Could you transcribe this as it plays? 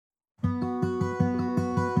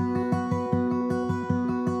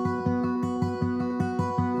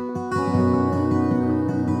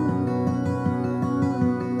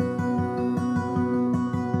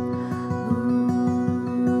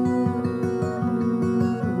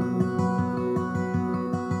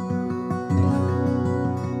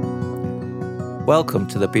Welcome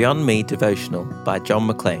to the Beyond Me devotional by John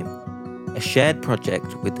McLean, a shared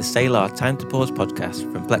project with the Selah Time to Pause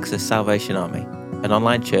podcast from Plexus Salvation Army, an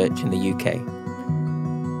online church in the UK.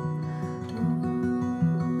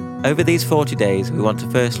 Over these 40 days, we want to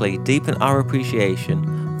firstly deepen our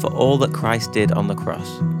appreciation for all that Christ did on the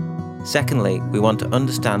cross. Secondly, we want to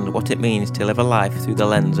understand what it means to live a life through the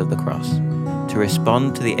lens of the cross, to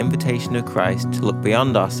respond to the invitation of Christ to look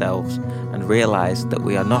beyond ourselves and realise that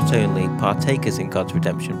we are not only partakers in God's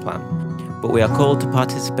redemption plan, but we are called to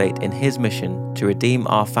participate in His mission to redeem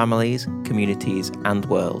our families, communities and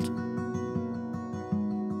world.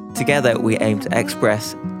 Together we aim to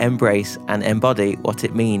express, embrace and embody what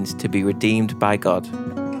it means to be redeemed by God.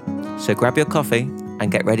 So grab your coffee and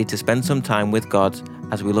get ready to spend some time with God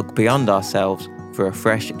as we look beyond ourselves for a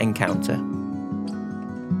fresh encounter.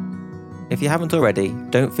 If you haven't already,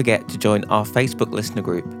 don't forget to join our Facebook listener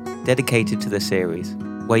group dedicated to the series,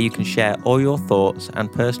 where you can share all your thoughts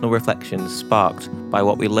and personal reflections sparked by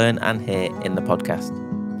what we learn and hear in the podcast.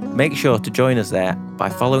 Make sure to join us there by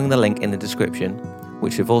following the link in the description,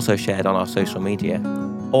 which we've also shared on our social media,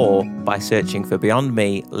 or by searching for Beyond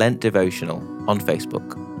Me Lent Devotional on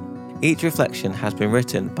Facebook. Each reflection has been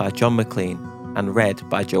written by John McLean and read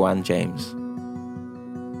by Joanne James.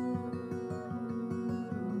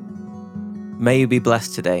 May you be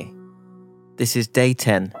blessed today. This is day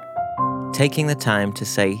 10, taking the time to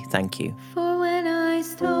say thank you. For when I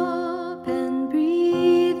stop and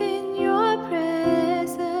breathe in your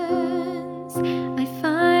presence, I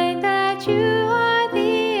find that you are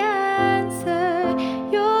the answer.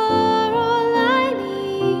 You're all I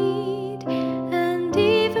need. And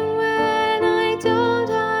even when I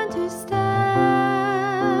don't understand,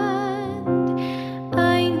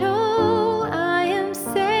 I know I am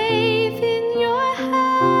safe in your hands.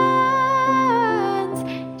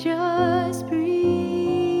 Just breathe.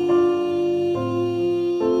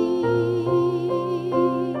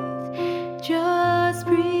 Just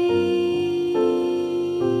breathe.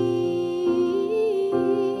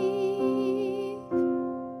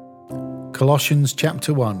 Colossians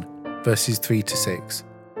chapter 1, verses 3 to 6.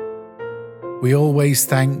 We always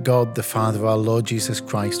thank God the Father of our Lord Jesus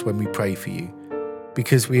Christ when we pray for you,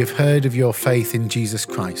 because we have heard of your faith in Jesus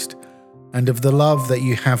Christ, and of the love that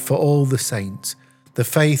you have for all the saints, the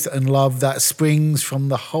faith and love that springs from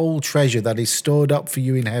the whole treasure that is stored up for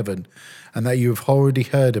you in heaven, and that you have already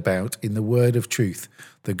heard about in the word of truth,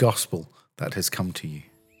 the gospel that has come to you.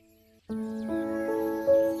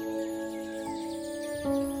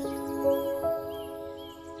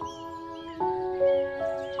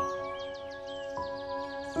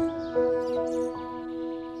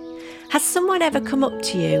 Has someone ever come up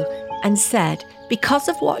to you and said, because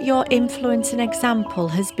of what your influence and example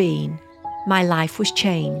has been, my life was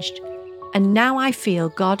changed, and now I feel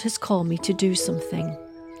God has called me to do something?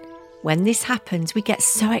 When this happens, we get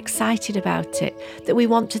so excited about it that we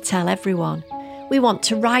want to tell everyone. We want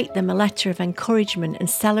to write them a letter of encouragement and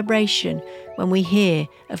celebration when we hear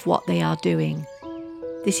of what they are doing.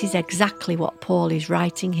 This is exactly what Paul is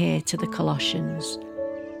writing here to the Colossians.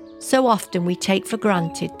 So often we take for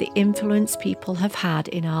granted the influence people have had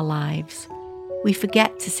in our lives. We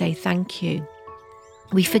forget to say thank you.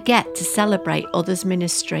 We forget to celebrate others'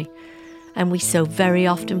 ministry, and we so very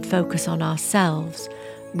often focus on ourselves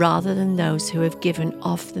rather than those who have given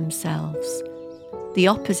of themselves. The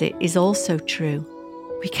opposite is also true.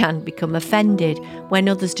 We can become offended when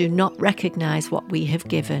others do not recognise what we have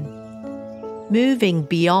given. Moving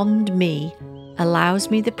beyond me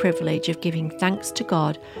allows me the privilege of giving thanks to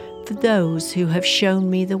God for those who have shown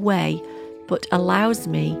me the way, but allows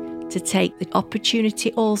me to take the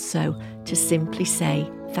opportunity also to simply say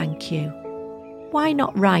thank you. Why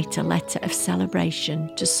not write a letter of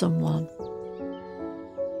celebration to someone?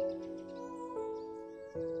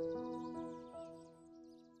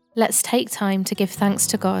 Let's take time to give thanks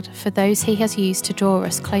to God for those He has used to draw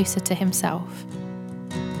us closer to Himself.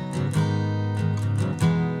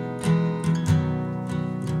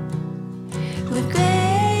 With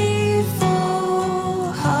grateful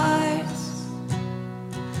hearts,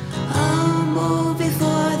 humble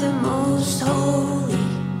before the most holy,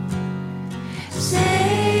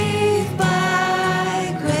 saved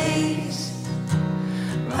by grace,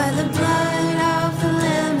 by the blood of the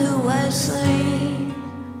Lamb who was slain,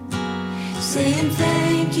 saying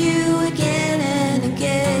thank you again and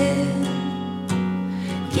again.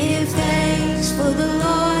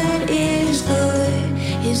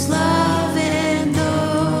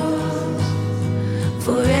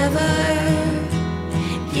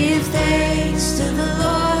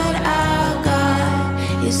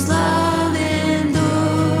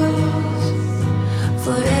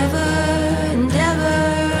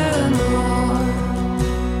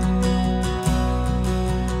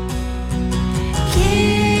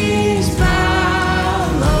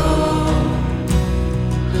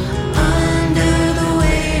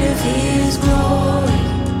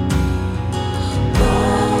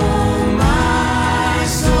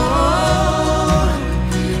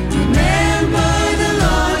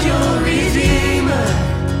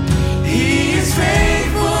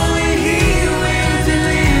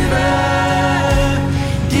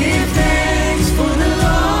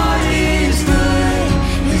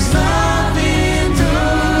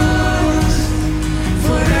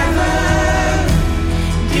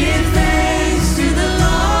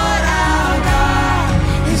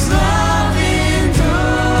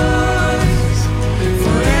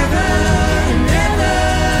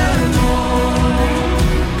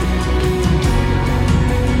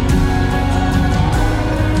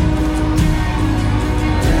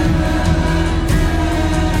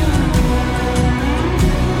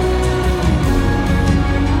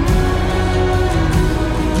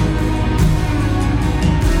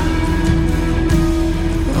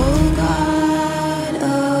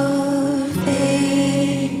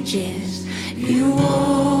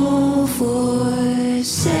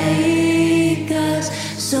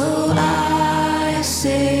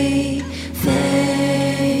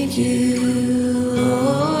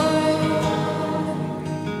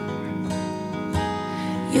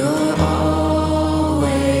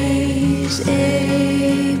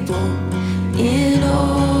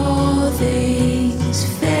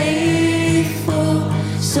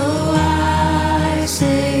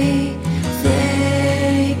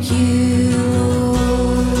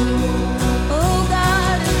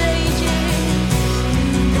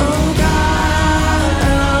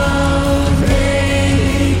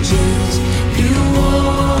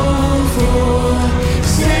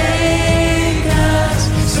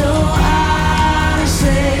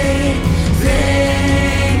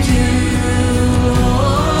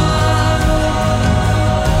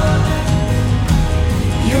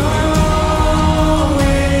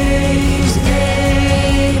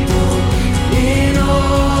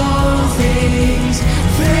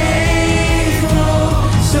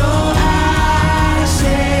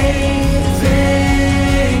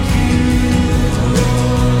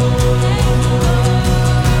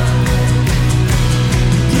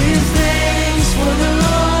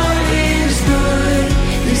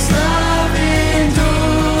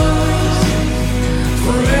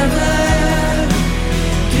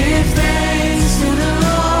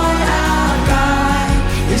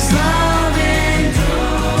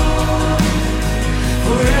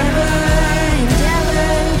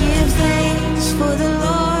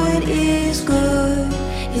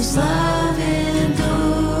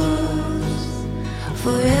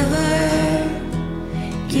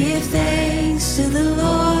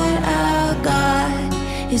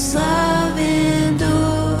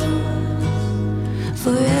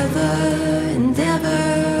 forever and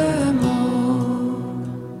evermore.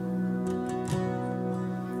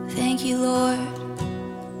 Thank you, Lord.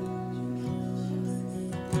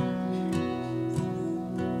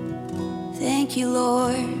 Thank you,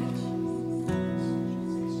 Lord.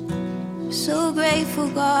 So grateful,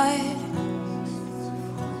 God.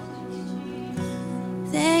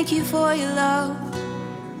 Thank you for your love.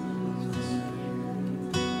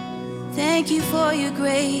 Thank you for your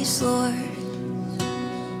grace, Lord.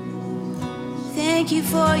 Thank you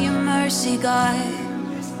for your mercy, God.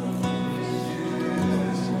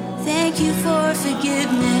 Thank you for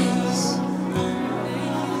forgiveness.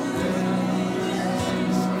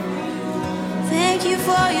 Thank you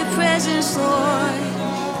for your presence, Lord.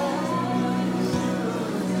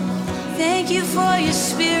 Thank you for your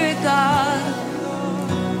spirit, God.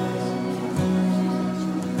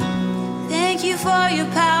 Thank you for your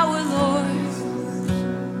power, Lord.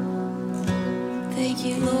 Thank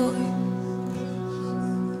you, Lord.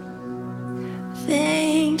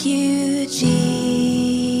 Thank you,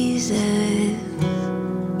 Jesus.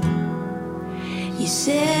 You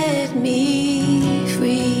set me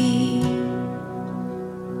free.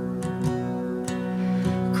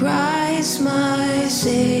 Christ, my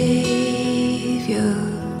Savior,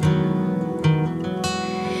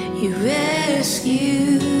 you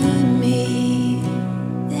rescue